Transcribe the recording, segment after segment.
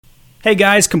Hey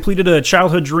guys, completed a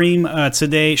childhood dream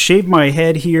today. Shaved my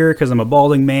head here because I'm a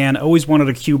balding man. Always wanted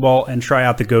a cue ball and try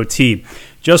out the goatee,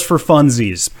 just for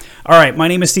funsies. All right, my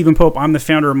name is Stephen Pope. I'm the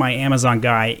founder of My Amazon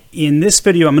Guy. In this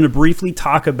video, I'm going to briefly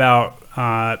talk about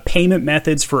payment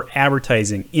methods for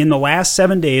advertising. In the last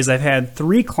 7 days, I've had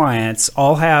 3 clients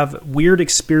all have weird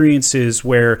experiences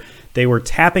where they were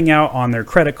tapping out on their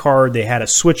credit card. They had a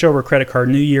switch over credit card,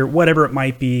 New Year, whatever it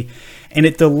might be, and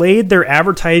it delayed their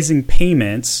advertising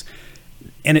payments.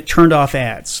 And it turned off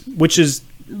ads, which is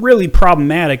really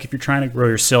problematic if you're trying to grow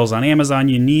your sales on Amazon.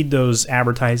 You need those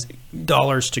advertising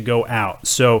dollars to go out.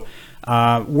 So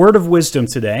word of wisdom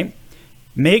today,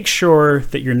 make sure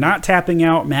that you're not tapping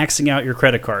out, maxing out your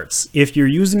credit cards. If you're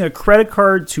using a credit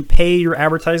card to pay your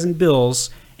advertising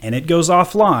bills and it goes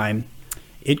offline,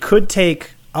 it could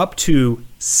take up to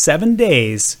 7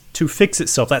 days to fix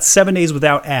itself. That's 7 days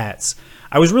without ads.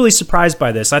 I was really surprised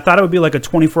by this. I thought it would be like a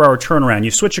 24-hour turnaround.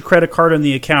 You switch a credit card on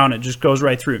the account, it just goes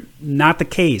right through. Not the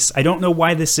case. I don't know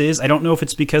why this is. I don't know if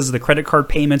it's because the credit card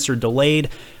payments are delayed,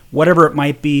 whatever it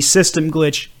might be, system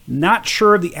glitch. Not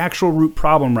sure of the actual root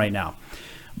problem right now.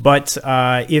 But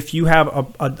if you have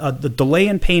a delay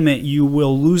in payment, you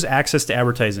will lose access to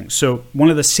advertising. So one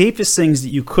of the safest things that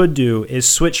you could do is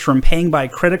switch from paying by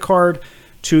credit card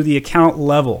to the account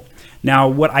level. Now,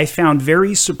 what I found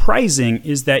very surprising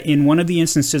is that in one of the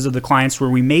instances of the clients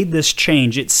where we made this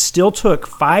change, it still took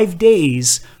 5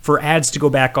 days for ads to go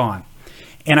back on.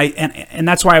 And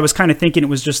that's why I was kind of thinking it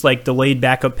was just like delayed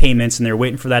backup payments and they're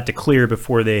waiting for that to clear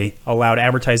before they allowed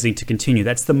advertising to continue.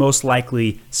 That's the most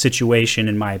likely situation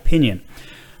in my opinion.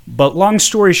 But long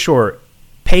story short,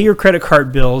 pay your credit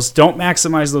card bills, don't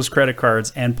maximize those credit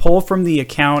cards, and pull from the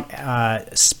account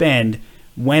spend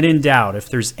when in doubt. If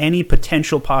there's any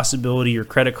potential possibility your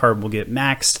credit card will get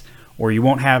maxed or you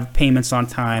won't have payments on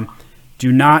time,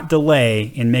 do not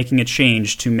delay in making a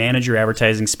change to manage your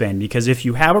advertising spend. Because if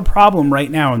you have a problem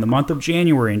right now in the month of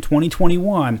January in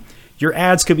 2021, your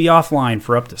ads could be offline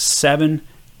for up to 7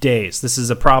 days. This is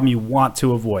a problem you want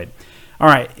to avoid. All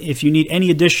right, if you need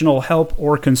any additional help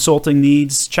or consulting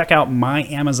needs, check out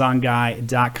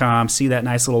myamazonguy.com. See that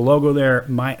nice little logo there?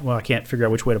 I can't figure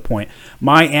out which way to point.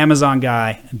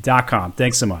 myamazonguy.com.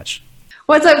 Thanks so much.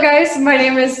 What's up, guys? My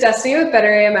name is Destiny with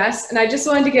Better AMS, and I just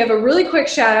wanted to give a really quick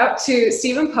shout out to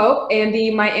Stephen Pope and the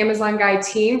My Amazon Guy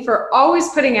team for always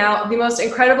putting out the most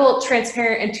incredible,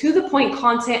 transparent, and to-the-point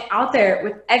content out there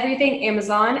with everything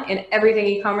Amazon and everything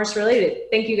e-commerce related.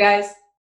 Thank you, guys.